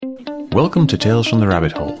Welcome to Tales from the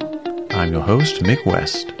Rabbit Hole. I'm your host, Mick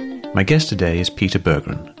West. My guest today is Peter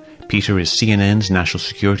Bergen. Peter is CNN's national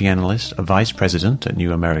security analyst, a vice president at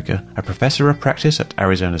New America, a professor of practice at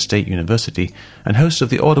Arizona State University, and host of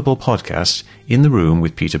the Audible podcast, In the Room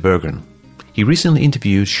with Peter Bergen. He recently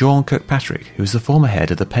interviewed Sean Kirkpatrick, who is the former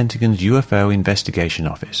head of the Pentagon's UFO Investigation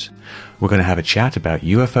Office. We're going to have a chat about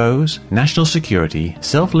UFOs, national security,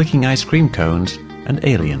 self-licking ice cream cones, and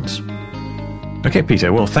aliens. Okay,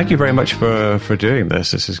 Peter, well, thank you very much for doing this.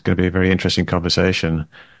 This is going to be a very interesting conversation.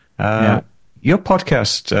 Your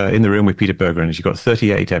podcast, In the Room with Peter Bergen, you've got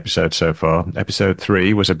 38 episodes so far. Episode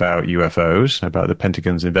 3 was about UFOs, about the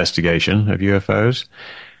Pentagon's investigation of UFOs.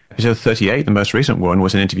 Episode 38, the most recent one,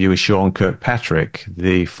 was an interview with Sean Kirkpatrick,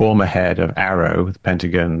 the former head of AARO, the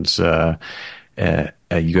Pentagon's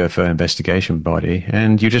UFO investigation body.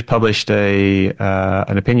 And you just published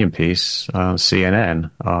an opinion piece on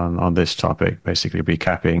CNN on this topic, basically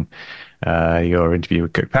recapping your interview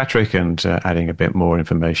with Kirkpatrick and adding a bit more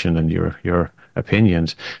information and your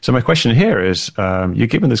opinions. So my question here is, you've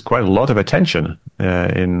given this quite a lot of attention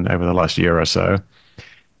over the last year or so.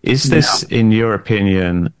 Is this, in your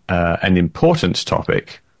opinion, an important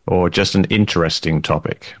topic or just an interesting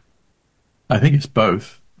topic? I think it's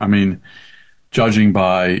both. I mean, judging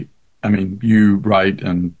by, you write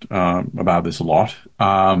about this a lot.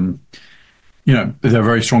 There are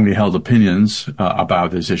very strongly held opinions about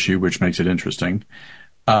this issue, which makes it interesting.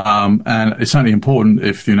 And it's certainly important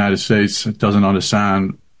if the United States doesn't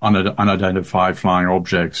understand unidentified flying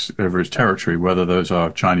objects over its territory, whether those are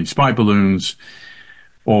Chinese spy balloons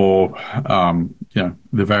or, as you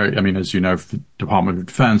know, the Department of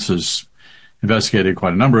Defense has investigated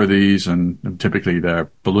quite a number of these, and typically they're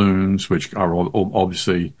balloons, which are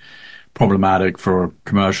obviously problematic for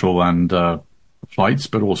commercial and flights,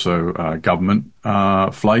 but also government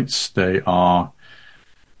flights. They are,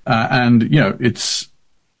 it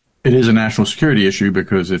is a national security issue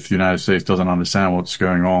because if the United States doesn't understand what's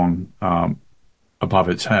going on above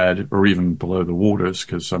its head or even below the waters,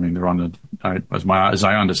 because they're under, as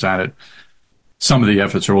I understand it, some of the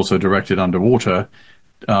efforts are also directed underwater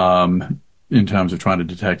in terms of trying to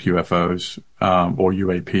detect UFOs or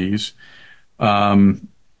UAPs.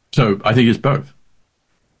 So I think it's both.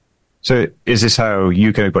 So is this how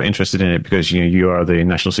you kind of got interested in it? Because you are the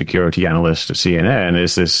national security analyst at CNN.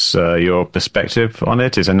 Is this your perspective on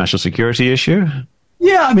it? Is it a national security issue?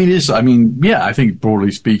 Yeah, I think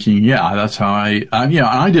broadly speaking, that's how I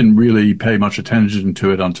didn't really pay much attention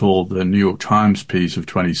to it until the New York Times piece of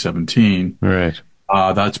 2017. Right.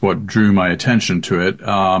 That's what drew my attention to it.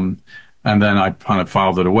 And then I kind of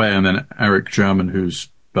filed it away. And then Eric German, who's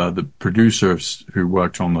the producer who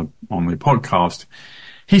worked on the podcast,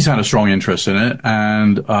 he's had a strong interest in it,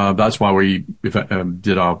 and that's why we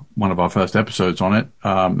did one of our first episodes on it,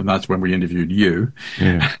 and that's when we interviewed you.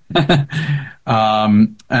 Yeah.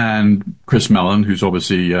 And Chris Mellon, who's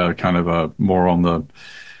obviously kind of more on the,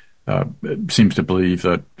 seems to believe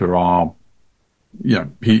that there are,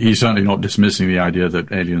 he's certainly not dismissing the idea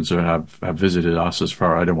that aliens have visited us. As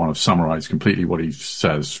far, I don't want to summarize completely what he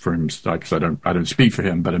says for him, because I don't speak for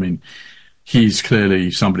him, but he's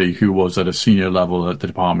clearly somebody who was at a senior level at the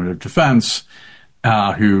Department of Defense,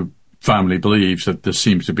 who firmly believes that there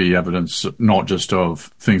seems to be evidence not just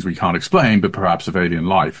of things we can't explain, but perhaps of alien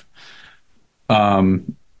life.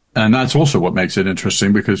 And that's also what makes it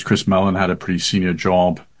interesting, because Chris Mellon had a pretty senior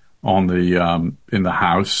job on the in the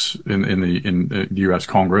House, in the U.S.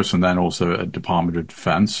 Congress, and then also at Department of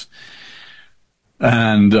Defense.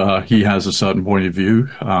 And he has a certain point of view,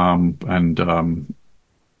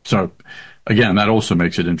 so. Again, that also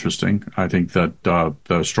makes it interesting. I think that there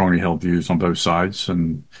are strongly held views on both sides,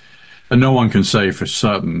 and no one can say for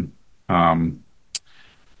certain that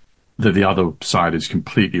the other side is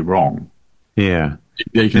completely wrong. Yeah,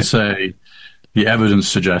 they can say the evidence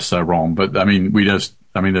suggests they're wrong, but there's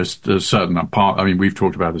certain part. We've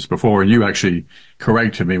talked about this before, and you actually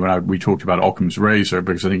corrected me when we talked about Occam's razor,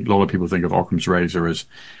 because I think a lot of people think of Occam's razor as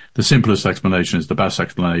the simplest explanation is the best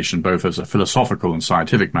explanation, both as a philosophical and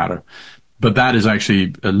scientific matter. But that is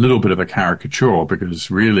actually a little bit of a caricature, because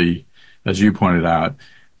really, as you pointed out,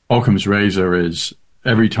 Occam's razor is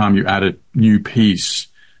every time you add a new piece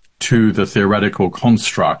to the theoretical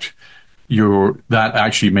construct, that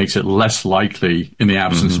actually makes it less likely, in the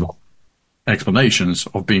absence of explanations,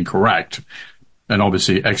 of being correct. And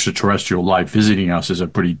obviously, extraterrestrial life visiting us is a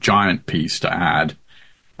pretty giant piece to add.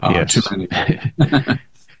 Yes. To many.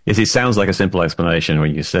 It sounds like a simple explanation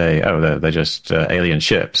when you say, "Oh, they're just alien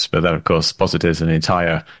ships," but that, of course, posits an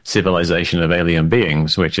entire civilization of alien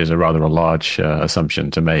beings, which is a rather large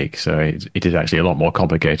assumption to make. So it is actually a lot more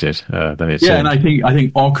complicated than it seems. Yeah, and I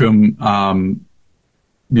think Ockham,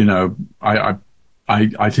 you know,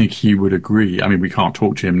 I think he would agree. I mean, we can't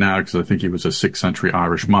talk to him now because I think he was a 6th century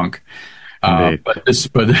Irish monk. But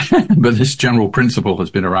this general principle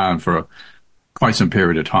has been around for quite some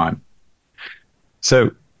period of time.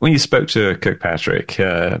 So when you spoke to Kirkpatrick,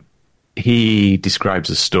 he describes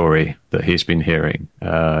a story that he's been hearing,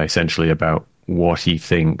 essentially about what he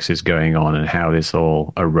thinks is going on and how this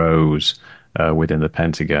all arose within the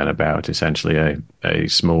Pentagon, about essentially a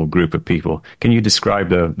small group of people. Can you describe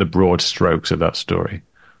the broad strokes of that story?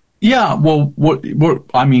 Yeah, well, what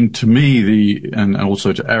I mean, to me, and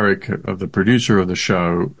also to Eric, the producer of the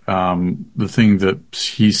show, the thing that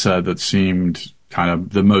he said that seemed kind of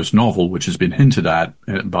the most novel, which has been hinted at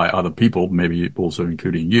by other people, maybe also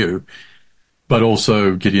including you, but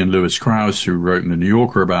also Gideon Lewis Krauss, who wrote in the New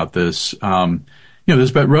Yorker about this.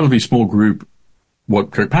 There's a relatively small group,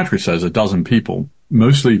 what Kirkpatrick says, 12 people,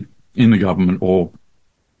 mostly in the government or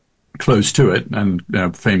close to it, and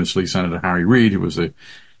famously Senator Harry Reid, who was a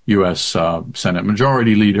U.S. Senate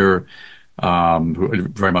Majority Leader, who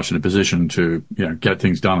very much in a position to get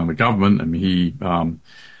things done in the government. I mean, he,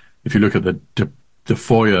 if you look at the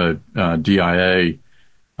FOIA DIA,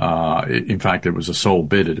 in fact, it was a sole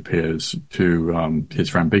bid, it appears, to his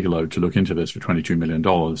friend Bigelow to look into this for $22 million.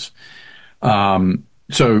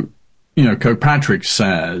 So, Kirkpatrick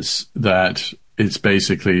says that it's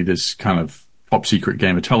basically this kind of top secret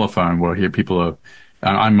game of telephone where here people are.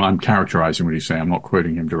 I'm characterizing what he's saying. I'm not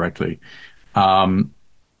quoting him directly. People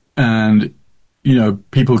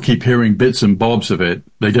keep hearing bits and bobs of it.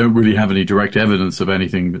 They don't really have any direct evidence of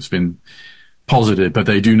anything that's been posited, but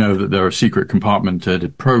they do know that there are secret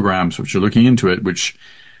compartmented programs which are looking into it, which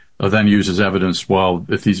are then used as evidence. Well,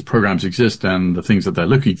 if these programs exist, then the things that they're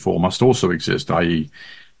looking for must also exist, i.e.,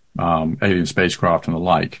 alien spacecraft and the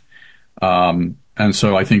like. And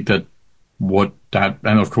so I think that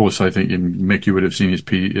and of course, I think, Mick, you would have seen his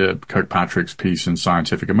Kirkpatrick's piece in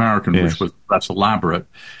Scientific American, yes, which was less elaborate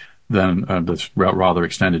than this rather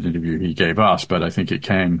extended interview he gave us, but I think it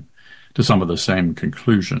came to some of the same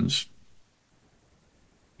conclusions.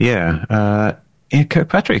 Yeah.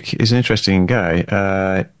 Kirkpatrick is an interesting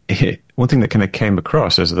guy. One thing that kind of came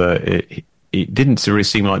across is that it didn't really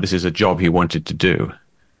seem like this is a job he wanted to do.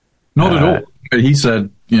 Not at all. He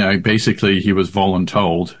said, basically he was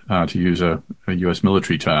voluntold, to use a U.S.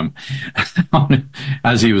 military term,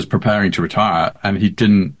 as he was preparing to retire. And he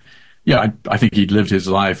didn't, I think he'd lived his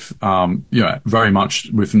life, very much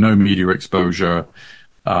with no media exposure,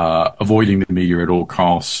 avoiding the media at all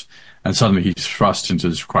costs. And suddenly he's thrust into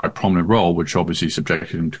this quite prominent role, which obviously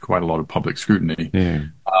subjected him to quite a lot of public scrutiny. Yeah.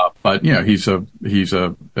 But he's a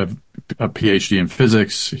PhD in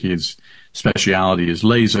physics. His speciality is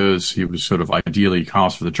lasers. He was sort of ideally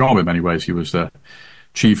cast for the job in many ways. He was the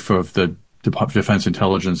chief of the Defense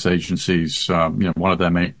Intelligence Agency's, one of their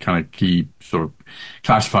main kind of key sort of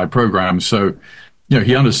classified programs. So,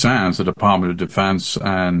 he understands the Department of Defense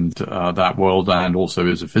and that world, and also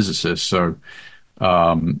is a physicist. So,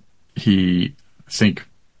 he seemed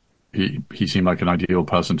like an ideal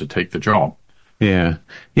person to take the job. Yeah.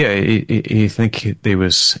 He said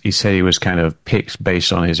he was kind of picked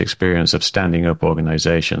based on his experience of standing up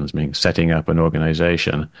organizations, meaning setting up an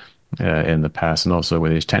organization in the past, and also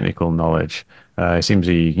with his technical knowledge. It seems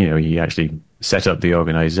he actually set up the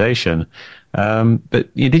organization.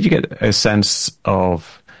 But did you get a sense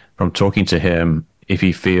of, from talking to him, if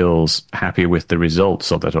he feels happy with the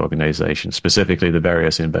results of that organization, specifically the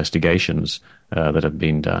various investigations that have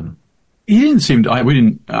been done? He didn't seem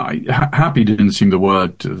happy didn't seem the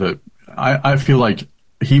word that I feel like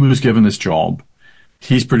he was given this job.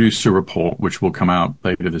 He's produced a report which will come out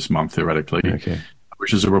later this month, theoretically,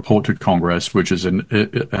 which is a report to Congress, which is an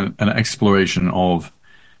exploration of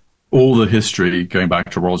all the history going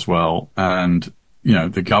back to Roswell. And,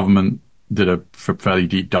 the government did a fairly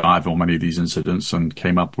deep dive on many of these incidents and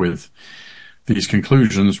came up with these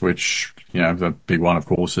conclusions, which, the big one, of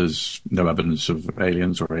course, is no evidence of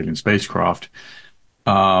aliens or alien spacecraft.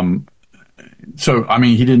 So, I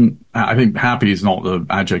mean, I think happy is not the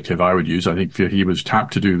adjective I would use. I think he was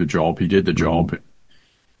tapped to do the job. He did the job.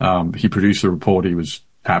 He produced the report he was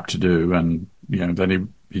tapped to do, and,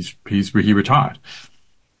 then he retired.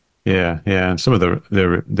 Yeah. And some of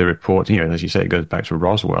the report, as you say, it goes back to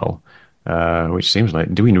Roswell. which seems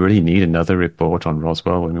like, do we really need another report on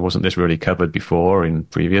Roswell? I mean, wasn't this really covered before in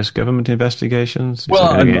previous government investigations?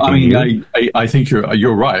 Well, I think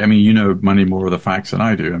you're right. I mean, you know many more of the facts than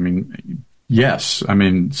I do. I mean, yes, I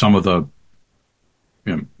mean, some of the,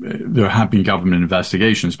 you know, there have been government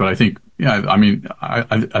investigations, but I think, I mean,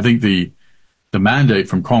 I think the mandate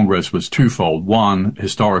from Congress was twofold. One,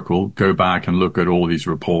 historical, go back and look at all these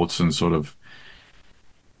reports and sort of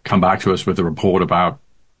come back to us with a report about,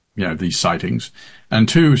 you know, these sightings. And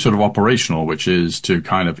two, sort of operational, which is to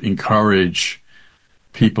kind of encourage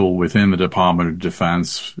people within the Department of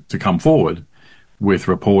Defense to come forward with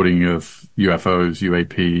reporting of UFOs,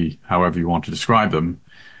 UAP, however you want to describe them,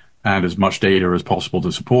 and as much data as possible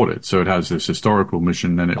to support it. So it has this historical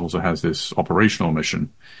mission, and it also has this operational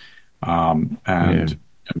mission. It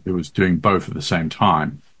was doing both at the same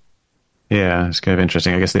time. Yeah, it's kind of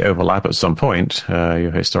interesting. I guess they overlap at some point.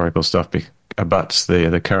 Your historical stuff abuts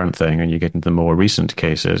the current thing, and you get into the more recent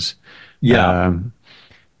cases. Yeah.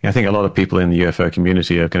 I think a lot of people in the UFO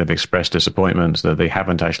community have kind of expressed disappointment that they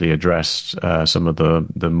haven't actually addressed some of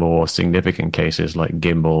the more significant cases like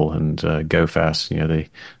Gimbal and GoFast. You know,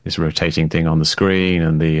 this rotating thing on the screen,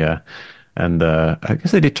 and I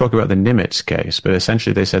guess they did talk about the Nimitz case, but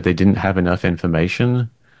essentially they said they didn't have enough information.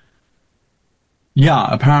 Yeah,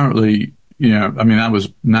 apparently, you know, I mean, that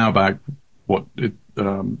was now back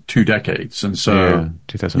 2 decades, and so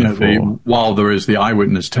 2004. You know, while there is the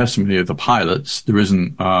eyewitness testimony of the pilots, there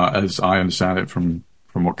isn't, as I understand it from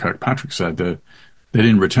what Kirkpatrick said, they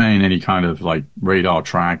didn't retain any kind of like radar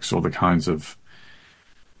tracks or the kinds of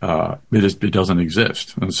it doesn't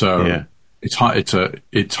exist, and so it's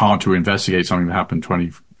hard to investigate something that happened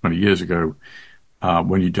 20 years ago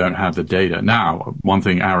when you don't have the data. Now, one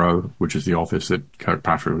thing Arrow, which is the office that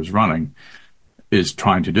Kirkpatrick was running, is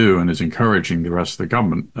trying to do and is encouraging the rest of the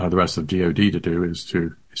government, the rest of DOD to do is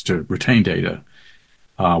to retain data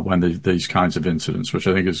when these kinds of incidents, which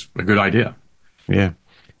I think is a good idea. Yeah.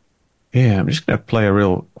 I'm just going to play a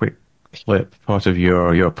real quick clip, part of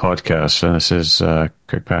your podcast. And this is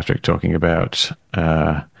Kirkpatrick talking about,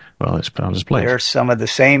 I'll just play it. They're some of the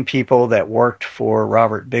same people that worked for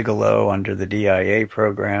Robert Bigelow under the DIA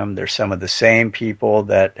program. They're some of the same people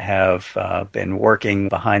that have been working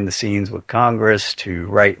behind the scenes with Congress to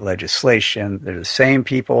write legislation. They're the same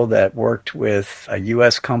people that worked with a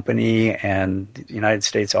U.S. company and the United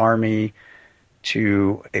States Army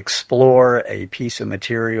to explore a piece of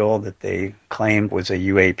material that they claimed was a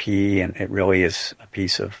UAP, and it really is a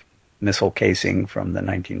piece of missile casing from the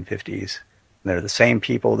 1950s. They're the same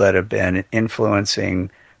people that have been influencing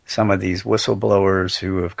some of these whistleblowers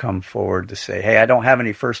who have come forward to say, hey, I don't have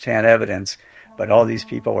any firsthand evidence, but all these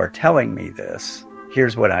people are telling me this.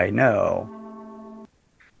 Here's what I know.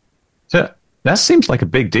 So that seems like a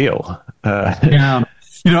big deal. Yeah.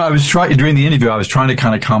 You know, during the interview, I was trying to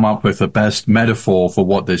kind of come up with the best metaphor for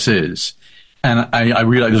what this is. And I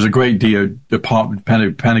realized there's a great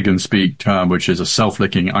Pentagon speak term, which is a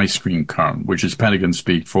self-licking ice cream cone, which is Pentagon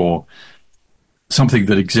speak for something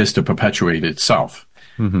that exists to perpetuate itself.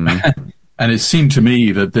 Mm-hmm. And it seemed to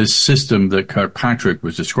me that this system that Kirkpatrick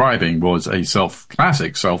was describing was a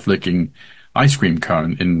classic self-licking ice cream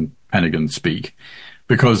cone in Pentagon speak,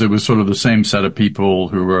 because it was sort of the same set of people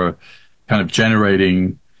who were kind of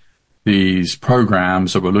generating these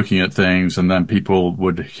programs that were looking at things, and then people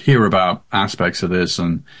would hear about aspects of this,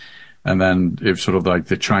 and then it sort of like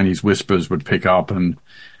the Chinese whispers would pick up, and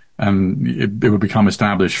it would become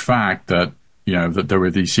established fact that, you know, that there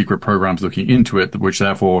were these secret programs looking into it, which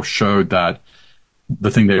therefore showed that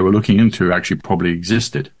the thing they were looking into actually probably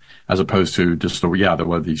existed, as opposed to just, there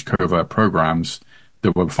were these covert programs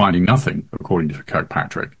that were finding nothing, according to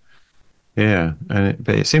Kirkpatrick. Yeah,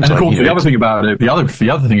 but it seems and like, of course, the other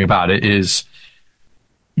thing about it is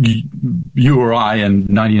you or I and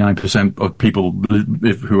 99% of people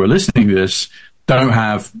who are listening to this don't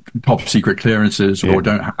have top secret clearances or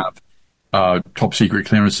don't have top secret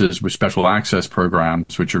clearances with special access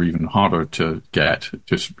programs, which are even harder to get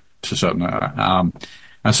to certain. And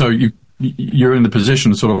so you're in the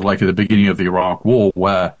position sort of like at the beginning of the Iraq War,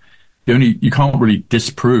 where you can't really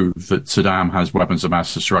disprove that Saddam has weapons of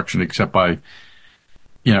mass destruction except by,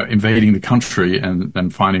 you know, invading the country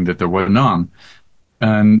and finding that there were none.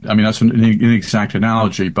 And I mean, that's an inexact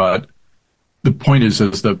analogy, but the point is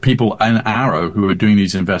that people in Arrow who are doing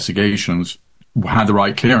these investigations had the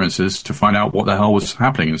right clearances to find out what the hell was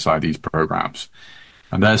happening inside these programs.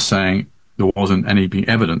 And they're saying there wasn't any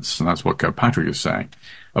evidence, and that's what Kirkpatrick is saying.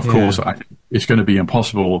 Of course, I think it's going to be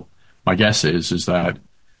impossible. My guess is that,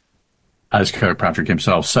 as Kirkpatrick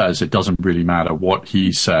himself says, it doesn't really matter what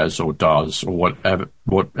he says or does or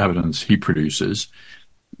what evidence he produces.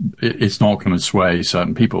 it's not going to sway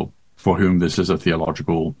certain people for whom this is a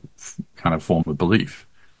theological kind of form of belief.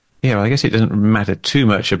 Yeah, well, I guess it doesn't matter too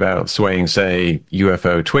much about swaying, say,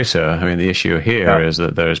 UFO Twitter. I mean, the issue here is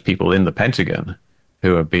that there's people in the Pentagon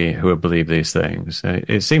who believe these things.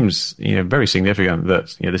 It seems, very significant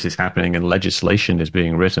that this is happening and legislation is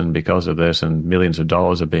being written because of this, and millions of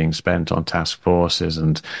dollars are being spent on task forces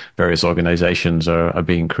and various organizations are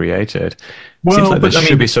being created. Well, seems like there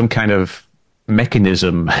should be some kind of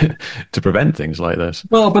mechanism to prevent things like this.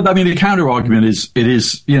 Well, but I mean, the counter argument is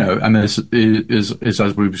and this is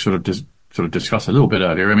as we've sort of discussed a little bit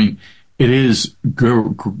earlier. I mean, it is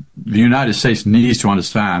the United States needs to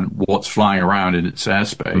understand what's flying around in its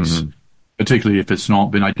airspace, particularly if it's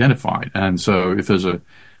not been identified. And so, if there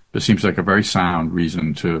seems like a very sound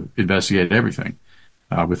reason to investigate everything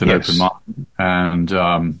with an open mind. And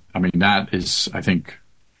I mean, that is, I think.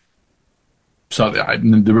 So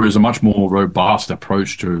there is a much more robust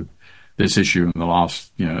approach to this issue in the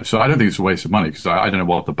last, so I don't think it's a waste of money, because I don't know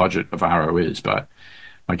what the budget of Arrow is, but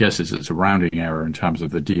my guess is it's a rounding error in terms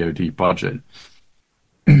of the DoD budget.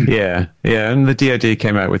 Yeah, and the DoD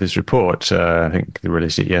came out with this report. I think they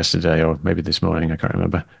released it yesterday or maybe this morning. I can't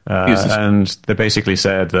remember. And they basically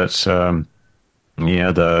said that,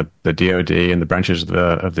 the DoD and the branches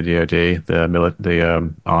of the DoD,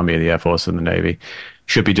 the Army, the Air Force, and the Navy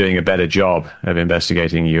should be doing a better job of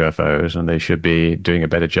investigating UFOs, and they should be doing a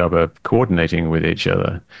better job of coordinating with each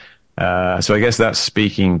other. So I guess that's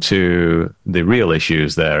speaking to the real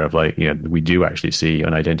issues there of we do actually see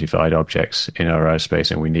unidentified objects in our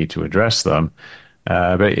airspace and we need to address them.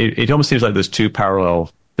 But it almost seems like there's two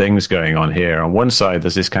parallel things going on here. On one side,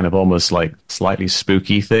 there's this kind of almost like slightly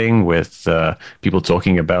spooky thing with people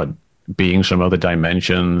talking about beings from other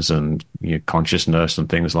dimensions and consciousness and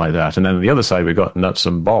things like that. And then on the other side, we've got nuts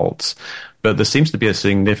and bolts. But there seems to be a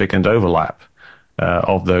significant overlap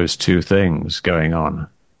of those two things going on.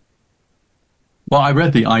 Well, I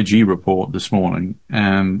read the IG report this morning,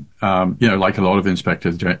 and like a lot of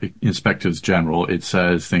inspectors general, it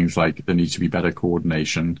says things like there needs to be better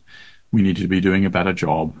coordination, we need to be doing a better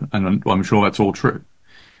job, and I'm sure that's all true.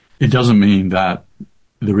 It doesn't mean that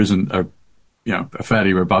there isn't a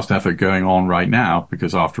fairly robust effort going on right now,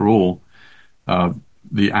 because after all,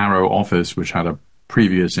 the Arrow office, which had a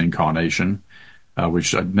previous incarnation,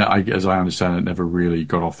 which, as I understand it, never really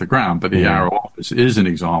got off the ground, but the Arrow office is an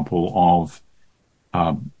example of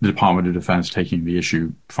the Department of Defense taking the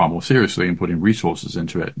issue far more seriously and putting resources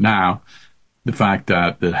into it. Now, the fact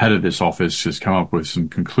that the head of this office has come up with some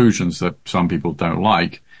conclusions that some people don't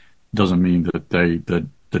like doesn't mean that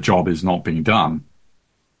the job is not being done.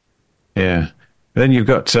 Yeah. Then you've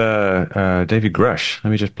got David Grush.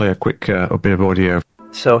 Let me just play a quick bit of audio.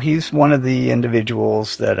 So he's one of the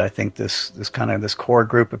individuals that I think this core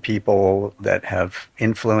group of people that have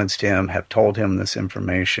influenced him, have told him this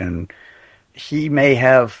information. He may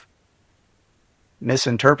have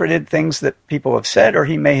misinterpreted things that people have said, or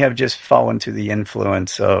he may have just fallen to the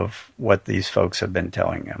influence of what these folks have been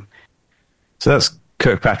telling him. So that's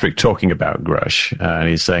Kirkpatrick talking about Grush, and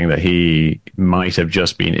he's saying that he might have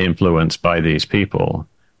just been influenced by these people.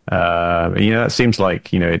 It seems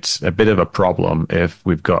like, it's a bit of a problem if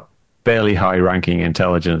we've got fairly high-ranking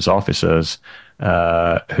intelligence officers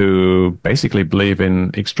who basically believe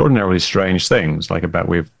in extraordinarily strange things, like about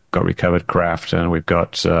we've got recovered craft and we've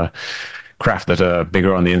got craft that are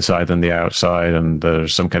bigger on the inside than the outside, and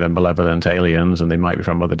there's some kind of malevolent aliens, and they might be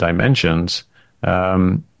from other dimensions.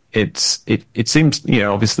 It seems,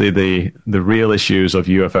 obviously the real issues of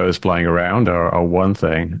UFOs flying around are one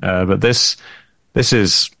thing, but this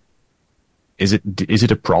is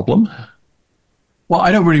it a problem? Well,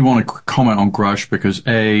 I don't really want to comment on Grush because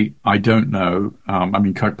I don't know.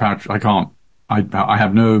 Kirkpatrick, I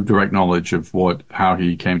have no direct knowledge of how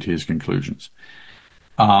he came to his conclusions.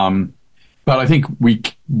 But I think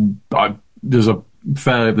there's a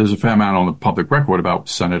fair amount on the public record about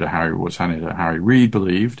Senator Harry Reid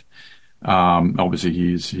believed. Obviously,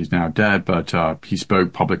 he's now dead, but he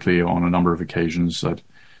spoke publicly on a number of occasions that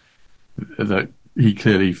he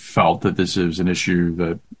clearly felt that this is an issue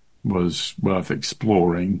that was worth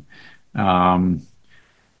exploring. And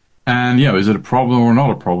is it a problem or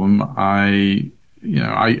not a problem? I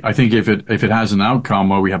think if it has an outcome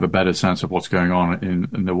where we have a better sense of what's going on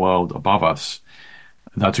in the world above us,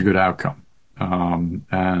 that's a good outcome.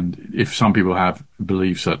 And if some people have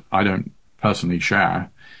beliefs that I don't personally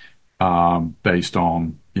share, based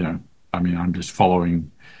on, I'm just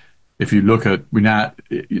following. If you look at,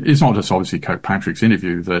 it's not just obviously Kirkpatrick's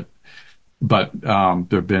interview but there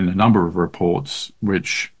have been a number of reports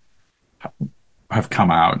which have come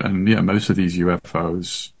out, and most of these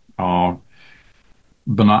UFOs are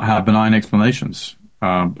have benign explanations.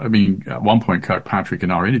 I mean, at one point, Kirkpatrick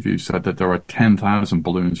in our interview said that there are 10,000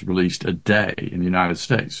 balloons released a day in the United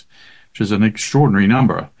States, which is an extraordinary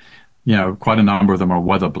number. You know, quite a number of them are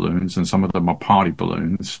weather balloons, and some of them are party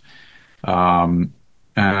balloons. And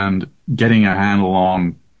getting a handle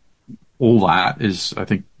on all that is, I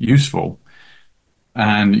think, useful.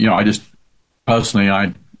 And, you know, I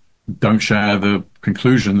don't share the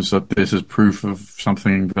conclusions that this is proof of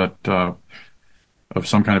something that, of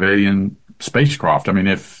some kind of alien spacecraft. I mean,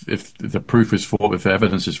 if the proof is if the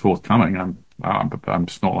evidence is forthcoming,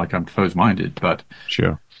 it's not like I'm closed-minded, but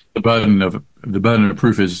sure. The burden of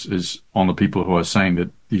proof is on the people who are saying that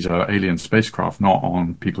these are alien spacecraft, not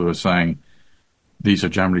on people who are saying these are,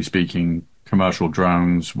 generally speaking, commercial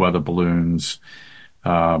drones, weather balloons,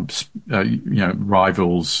 rivals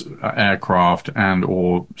aircraft and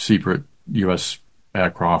or secret U.S.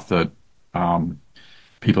 aircraft that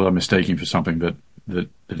people are mistaking for something that it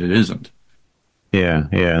isn't. Yeah,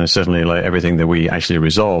 and certainly like everything that we actually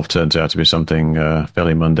resolve turns out to be something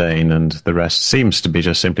fairly mundane, and the rest seems to be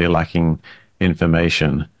just simply lacking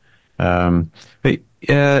information. But,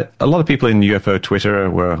 a lot of people in UFO Twitter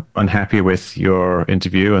were unhappy with your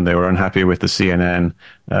interview, and they were unhappy with the CNN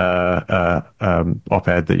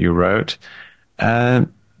op-ed that you wrote.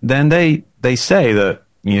 Then they say that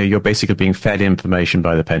you're basically being fed information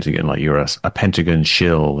by the Pentagon, like you're a Pentagon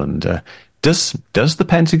shill. And does the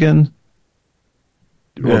Pentagon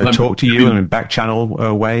talk to you in a back channel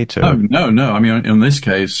way? No. I mean, in this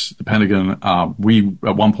case, the Pentagon, we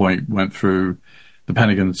at one point went through the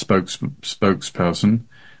Pentagon spokesperson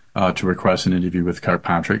to request an interview with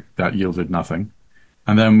Kirkpatrick. That yielded nothing.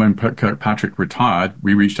 And then when Kirkpatrick retired,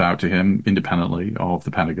 we reached out to him independently of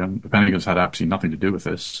the Pentagon. The Pentagon's had absolutely nothing to do with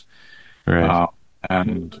this. Right.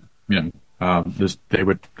 There's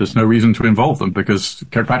no reason to involve them because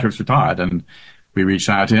Kirkpatrick's retired, and we reached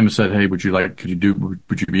out to him and said, "Hey, would you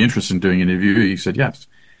be interested in doing an interview?" He said yes.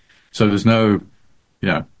 So there's no,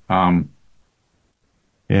 Yeah,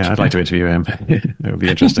 I'd like to interview him. It would be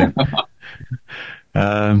interesting.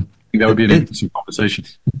 That would be an interesting conversation.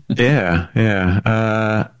 Yeah.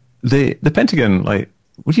 The Pentagon, like,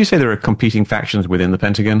 would you say there are competing factions within the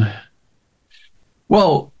Pentagon?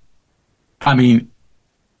 Well, I mean,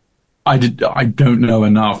 I don't know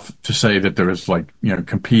enough to say that there is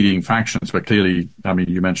competing factions, but clearly, I mean,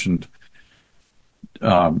 you mentioned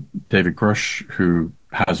David Grush, who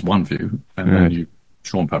has one view, and then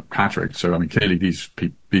Sean Kirkpatrick. So I mean, clearly these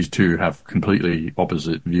two have completely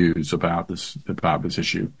opposite views about this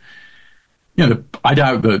issue. I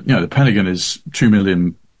doubt that the Pentagon is 2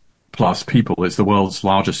 million plus people. It's the world's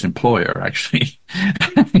largest employer, actually.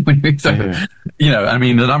 I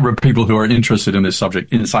mean, the number of people who are interested in this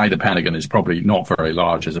subject inside the Pentagon is probably not very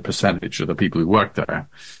large as a percentage of the people who work there.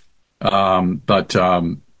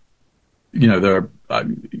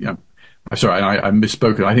 Sorry, I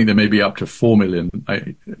misspoke. I think there may be up to 4 million.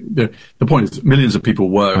 The point is, millions of people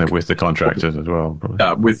work with the contractors as well.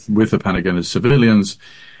 With the Pentagon as civilians.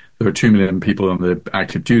 There are 2 million people on the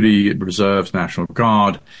active duty, reserves, National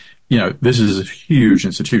Guard. This is a huge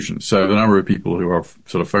institution. So the number of people who are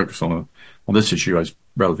sort of focused on this issue is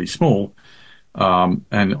relatively small. And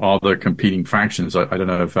are there competing factions? I don't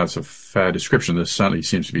know if that's a fair description. There certainly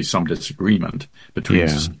seems to be some disagreement between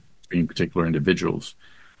particular individuals.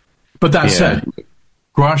 But that said,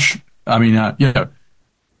 Grush, I mean,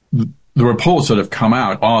 the reports that have come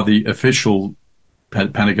out are the official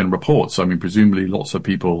Pentagon reports. I mean, presumably lots of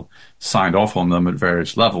people signed off on them at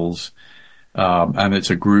various levels. And it's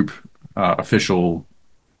a group official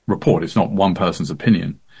report. It's not one person's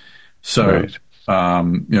opinion. So,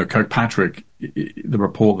 Kirkpatrick, the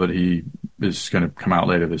report that he is going to come out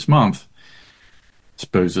later this month,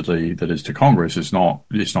 supposedly that is to Congress, it's not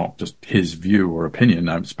just his view or opinion.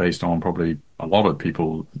 It's based on probably a lot of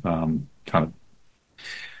people,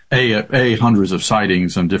 hundreds of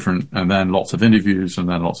sightings and then lots of interviews, and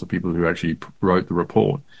then lots of people who actually wrote the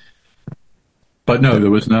report. But no, there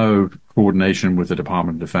was no coordination with the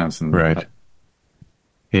Department of Defense. Right.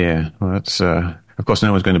 Yeah. Well, that's of course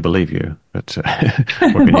no one's going to believe you, but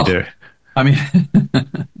what can you do? I mean.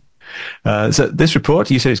 So this report,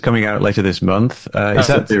 you say, is coming out later this month. Is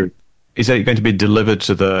that going to be delivered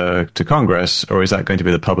to Congress, or is that going to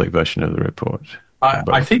be the public version of the report?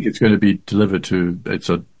 I think it's going to be delivered to. It's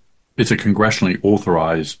a congressionally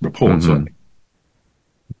authorized report. Mm-hmm.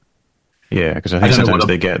 Yeah, because I think sometimes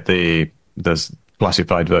they get the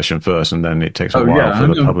classified version first, and then it takes a while for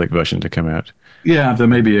the public version to come out. Yeah, there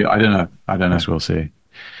may be. I don't know. I guess we'll see.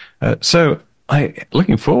 So,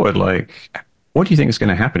 looking forward, what do you think is going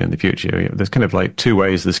to happen in the future? There's kind of two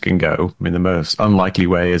ways this can go. I mean, the most unlikely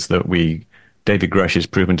way is that we David Grush is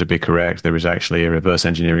proven to be correct, there is actually a reverse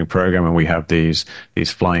engineering program and we have these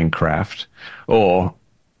flying craft, or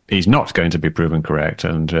he's not going to be proven correct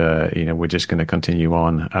and, we're just going to continue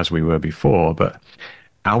on as we were before. But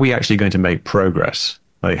are we actually going to make progress?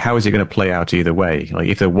 Like, how is it going to play out either way? Like,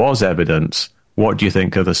 if there was evidence, what do you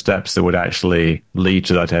think are the steps that would actually lead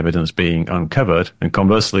to that evidence being uncovered? And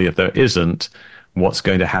conversely, if there isn't, what's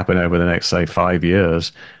going to happen over the next, say, 5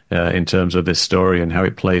 years in terms of this story and how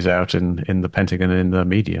it plays out in the Pentagon and in the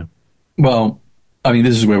media? Well, I mean,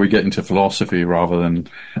 this is where we get into philosophy rather than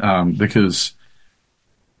because,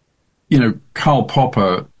 Karl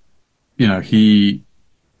Popper, he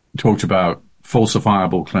talked about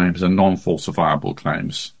falsifiable claims and non-falsifiable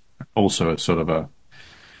claims, also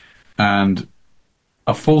and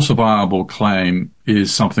a falsifiable claim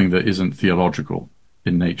is something that isn't theological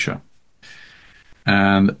in nature.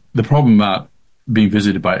 And the problem about being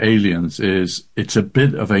visited by aliens is it's a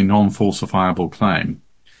bit of a non-falsifiable claim.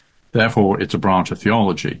 Therefore, it's a branch of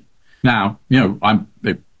theology. Now,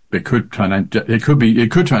 it could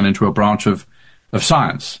turn into a branch of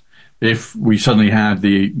science. If we suddenly had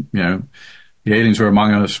the aliens were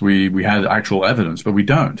among us, we had actual evidence, but we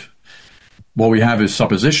don't. What we have is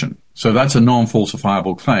supposition. So that's a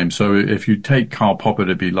non-falsifiable claim. So if you take Karl Popper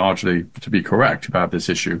to be correct about this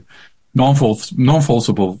issue,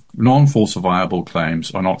 non-falsifiable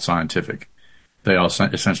claims are not scientific. They are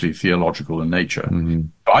essentially theological in nature. Mm-hmm.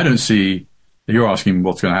 I don't see, you're asking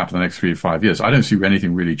what's going to happen in the next 3 to 5 years. I don't see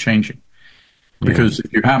anything really changing. Because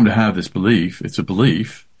if you happen to have this belief, it's a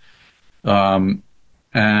belief. And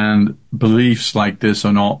beliefs like this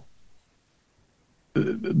are not,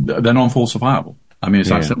 they're non-falsifiable. I mean, it's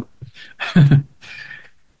that simple.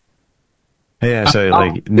 Yeah, so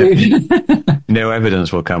no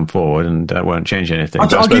evidence will come forward and that won't change anything.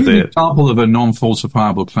 I'll give you an example of a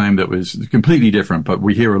non-falsifiable claim that was completely different, but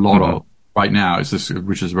we hear a lot of right now,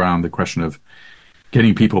 which is around the question of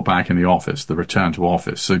getting people back in the office, the return to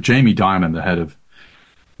office. So Jamie Dimon, the head of,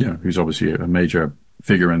 who's obviously a major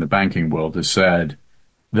figure in the banking world, has said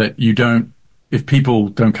that if people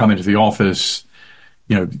don't come into the office,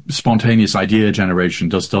 spontaneous idea generation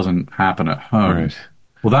doesn't happen at home. Right.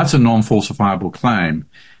 Well, that's a non-falsifiable claim.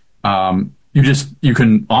 You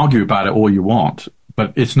can argue about it all you want,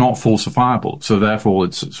 but it's not falsifiable. So therefore,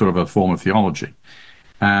 it's sort of a form of theology.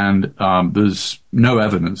 And there's no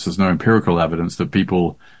evidence, there's no empirical evidence that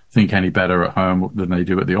people think any better at home than they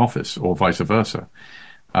do at the office, or vice versa.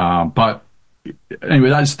 But anyway,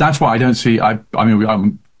 that's why I don't see. I'm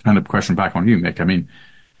kind of question back on you, Mick. I mean,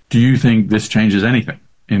 do you think this changes anything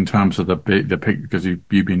in terms of the because you've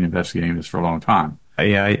been investigating this for a long time?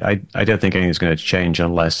 Yeah, I don't think anything's going to change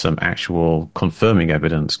unless some actual confirming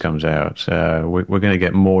evidence comes out. We're going to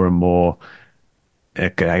get more and more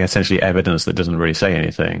essentially evidence that doesn't really say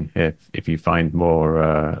anything. If you find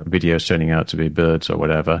more videos turning out to be birds or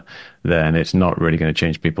whatever, then it's not really going to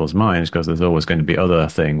change people's minds because there's always going to be other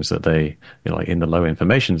things that they, like in the low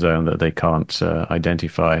information zone, that they can't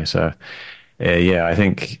identify. So, I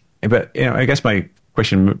think, but I guess my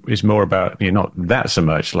question is more about not that so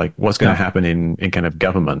much like what's going to happen in kind of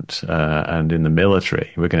government and in the military.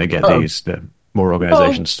 We're going to get these more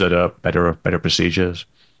organizations stood up, better procedures.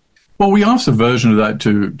 Well, we asked a version of that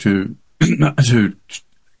to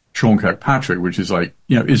Sean Kirkpatrick, which is like,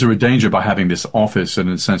 is there a danger by having this office, and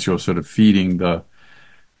in a sense you're sort of feeding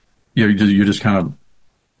you're just kind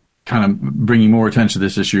of bringing more attention to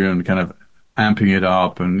this issue and kind of amping it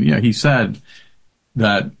up. And he said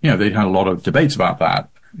that they'd had a lot of debates about that.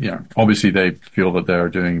 Obviously they feel that they're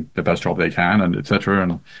doing the best job they can, and etc.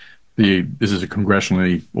 And this is a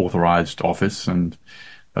congressionally authorized office, and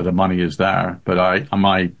the money is there. But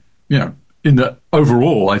in the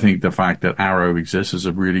overall, I think the fact that Arrow exists is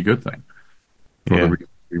a really good thing for the reasons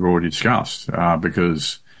we've already discussed.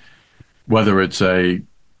 Because whether it's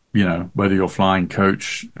whether you're flying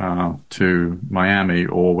coach to Miami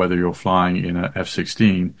or whether you're flying in a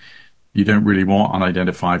F-16, you don't really want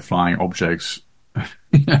unidentified flying objects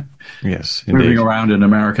yes, moving around in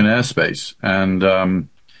American airspace. And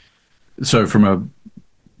so from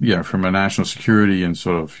a national security and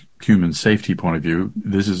sort of human safety point of view,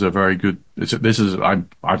 this is a very good. I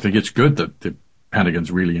think it's good that the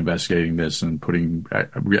Pentagon's really investigating this and putting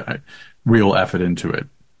real effort into it.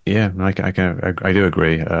 Yeah, I do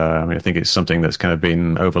agree. I think it's something that's kind of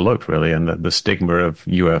been overlooked, really, and the stigma of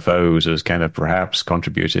UFOs has kind of perhaps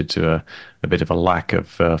contributed to a bit of a lack of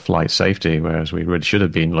flight safety, whereas we really should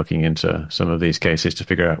have been looking into some of these cases to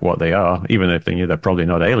figure out what they are, even if they're probably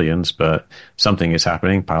not aliens, but something is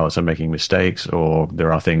happening. Pilots are making mistakes, or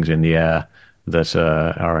there are things in the air that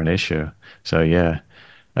are an issue. So, yeah.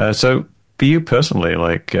 So for you personally,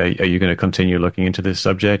 like, are you going to continue looking into this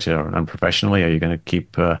subject, and professionally, are you going to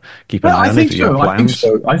keep an eye on it?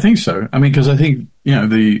 I think so. I mean, because I think,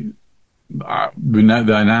 there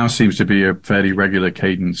now seems to be a fairly regular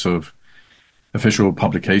cadence of official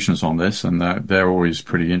publications on this, and they're always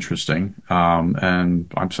pretty interesting.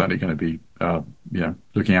 And I'm certainly going to be,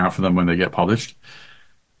 looking out for them when they get published.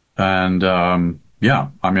 And I mean,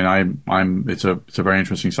 it's a very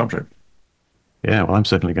interesting subject. Yeah, well, I'm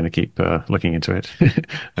certainly going to keep looking into it.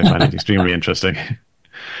 I find it extremely interesting.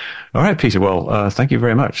 All right, Peter. Well, thank you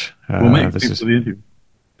very much. Thanks for the interview.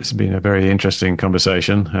 This has been a very interesting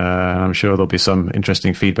conversation. I'm sure there'll be some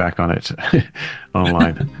interesting feedback on it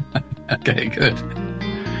online. Okay, good.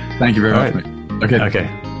 Thank you very much, mate. Okay.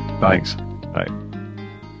 Bye. Thanks. Bye.